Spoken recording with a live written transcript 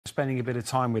spending a bit of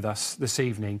time with us this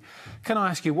evening. Can I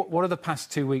ask you, what have the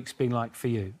past 2 weeks been like for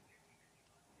you?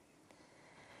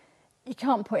 You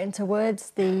can't put into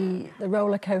words the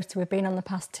roller coaster we've been on the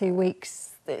past 2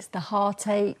 weeks. It's the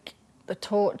heartache, the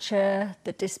torture,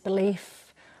 the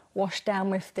disbelief, washed down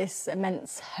with this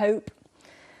immense hope.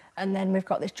 And then we've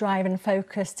got this drive and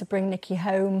focus to bring Nicky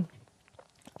home.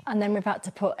 And then we've had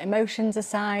to put emotions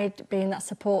aside, being that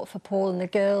support for Paul and the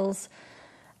girls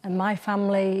and my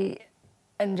family,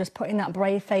 and just putting that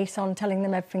brave face on, telling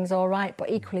them everything's all right, but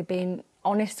equally being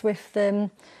honest with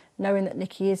them, knowing that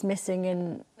Nicky is missing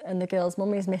and the girl's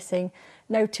mum is missing.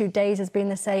 No 2 days has been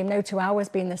the same, no 2 hours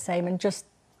been the same, and just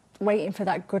waiting for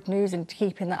that good news and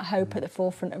keeping that hope at the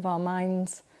forefront of our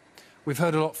minds. We've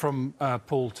heard a lot from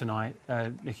Paul tonight,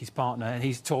 Nicky's partner, and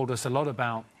he's told us a lot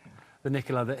about the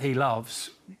Nicola that he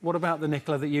loves. What about the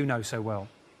Nicola that you know so well?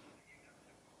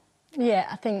 Yeah,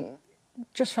 I think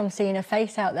just from seeing her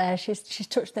face out there, she's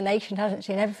touched the nation, hasn't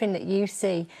she? And everything that you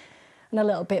see and a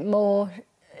little bit more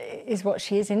is what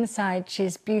she is inside.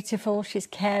 She's beautiful, she's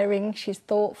caring, she's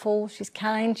thoughtful, she's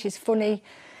kind, she's funny,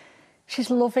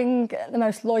 she's loving, the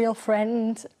most loyal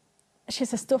friend.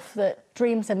 She's the stuff that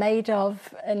dreams are made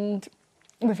of, and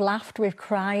we've laughed, we've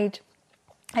cried,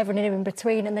 everything in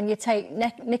between. And then you take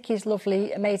Nicky's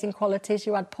lovely, amazing qualities,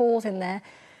 you add Paul's in there,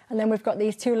 and then we've got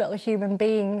these two little human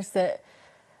beings that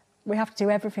we have to do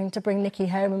everything to bring Nicky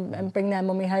home and bring their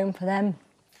mummy home for them.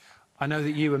 I know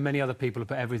that you and many other people have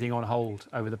put everything on hold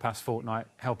over the past fortnight,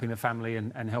 helping the family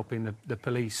and helping the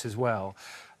police as well.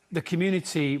 The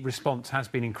community response has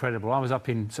been incredible. I was up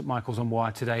in St Michael's on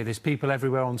Wye today. There's people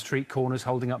everywhere on street corners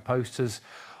holding up posters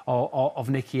of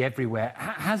Nicky everywhere.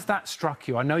 Has that struck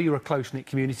you? I know you're a close-knit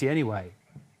community anyway.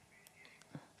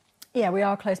 Yeah, we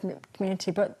are a close-knit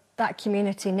community, but that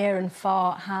community near and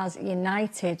far has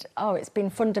united. Oh, it's been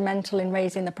fundamental in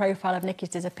raising the profile of Nicky's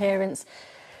disappearance,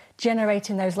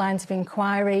 generating those lines of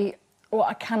inquiry. What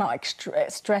I cannot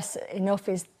stress enough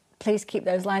is please keep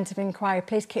those lines of inquiry,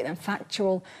 please keep them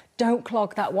factual. Don't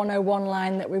clog that 101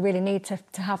 line that we really need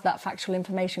to have that factual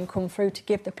information come through to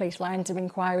give the police lines of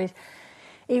inquiries.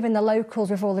 Even the locals,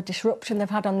 with all the disruption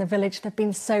they've had on the village, they've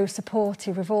been so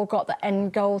supportive. We've all got the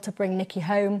end goal to bring Nicky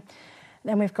home.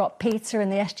 Then we've got Peter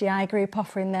and the SGI group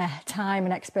offering their time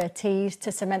and expertise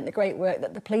to cement the great work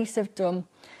that the police have done.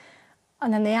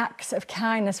 And then the acts of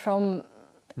kindness from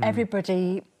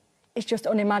everybody is just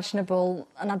unimaginable.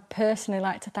 And I'd personally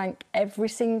like to thank every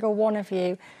single one of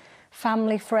you,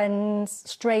 family, friends,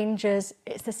 strangers.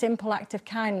 It's the simple act of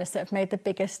kindness that have made the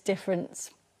biggest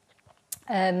difference.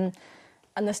 And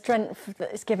the strength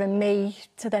that it's given me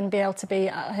to then be able to be,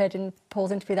 I heard in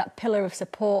Paul's interview, that pillar of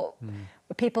support.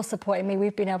 With people supporting me,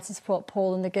 we've been able to support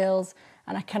Paul and the girls,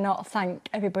 and I cannot thank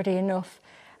everybody enough.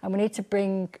 And we need to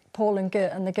bring Paul and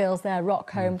the girls there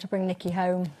rock home to bring Nicky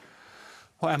home.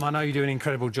 Well, Em, I know you do an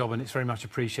incredible job, and it's very much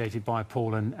appreciated by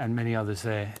Paul and many others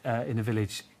there in the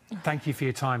village. Thank you for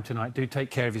your time tonight. Do take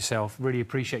care of yourself. Really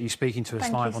appreciate you speaking to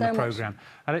us live on the programme.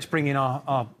 And let's bring in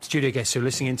our studio guests who are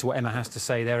listening in to what Emma has to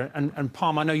say there. And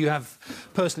Palm, I know you have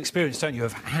personal experience, don't you,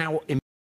 of how